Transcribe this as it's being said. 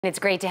It's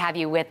great to have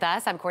you with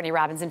us. I'm Courtney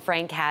Robinson.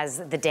 Frank has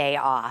the day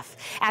off.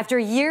 After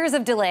years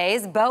of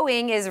delays,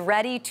 Boeing is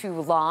ready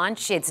to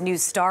launch its new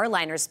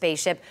Starliner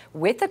spaceship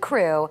with a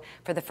crew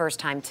for the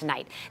first time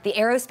tonight. The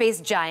aerospace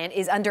giant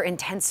is under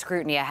intense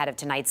scrutiny ahead of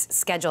tonight's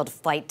scheduled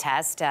flight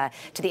test to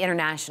the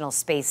International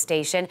Space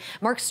Station.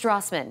 Mark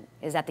Strassman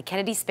is at the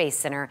Kennedy Space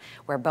Center,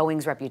 where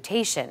Boeing's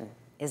reputation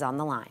is on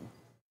the line.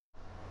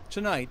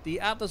 Tonight,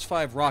 the Atlas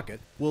V rocket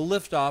will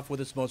lift off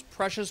with its most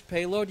precious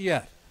payload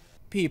yet: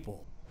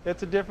 people.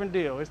 It's a different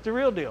deal. It's the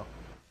real deal.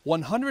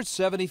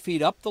 170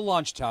 feet up the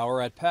launch tower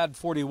at Pad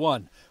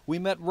 41, we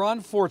met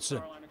Ron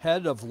Fortson,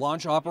 head of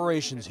launch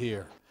operations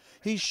here.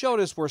 He showed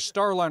us where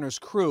Starliner's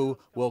crew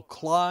will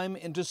climb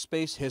into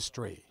space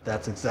history.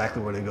 That's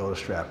exactly where they go to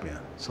strap in.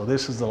 So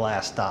this is the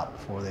last stop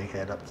before they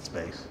head up to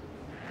space.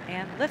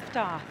 And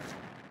liftoff.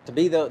 To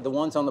be the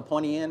ones on the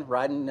pointy end,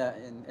 riding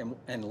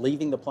and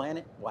leaving the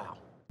planet, wow.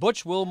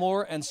 Butch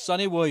Wilmore and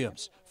Sonny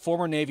Williams,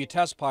 former Navy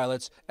test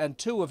pilots and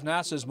two of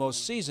NASA's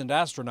most seasoned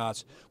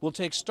astronauts, will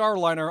take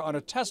Starliner on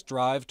a test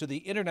drive to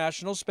the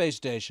International Space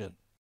Station.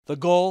 The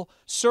goal: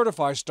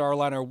 certify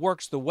Starliner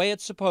works the way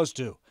it's supposed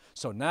to,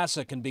 so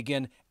NASA can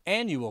begin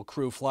annual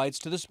crew flights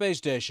to the space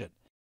station.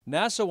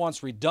 NASA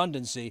wants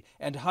redundancy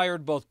and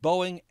hired both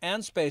Boeing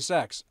and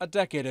SpaceX a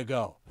decade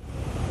ago.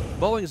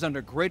 Boeing is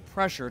under great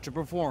pressure to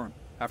perform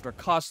after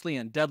costly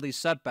and deadly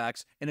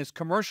setbacks in its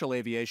commercial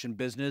aviation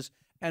business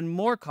and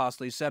more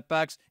costly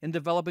setbacks in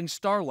developing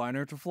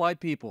Starliner to fly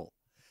people.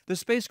 The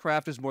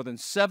spacecraft is more than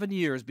 7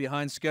 years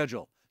behind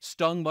schedule,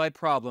 stung by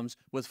problems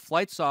with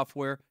flight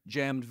software,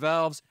 jammed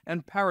valves,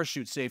 and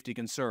parachute safety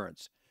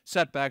concerns.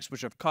 Setbacks which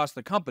have cost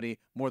the company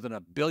more than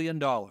 $1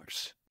 billion.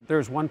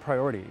 There's one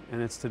priority,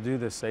 and it's to do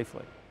this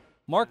safely.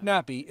 Mark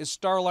Nappy is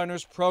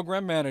Starliner's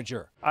program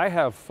manager. I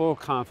have full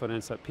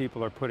confidence that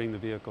people are putting the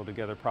vehicle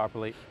together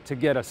properly to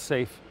get a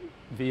safe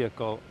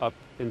vehicle up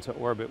into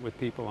orbit with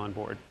people on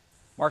board.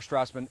 Mark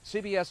Strassman,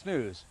 CBS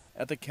News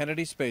at the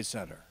Kennedy Space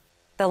Center.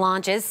 The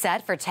launch is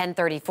set for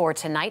 10:34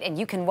 tonight, and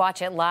you can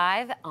watch it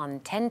live on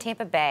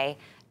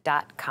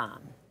 10tampabay.com.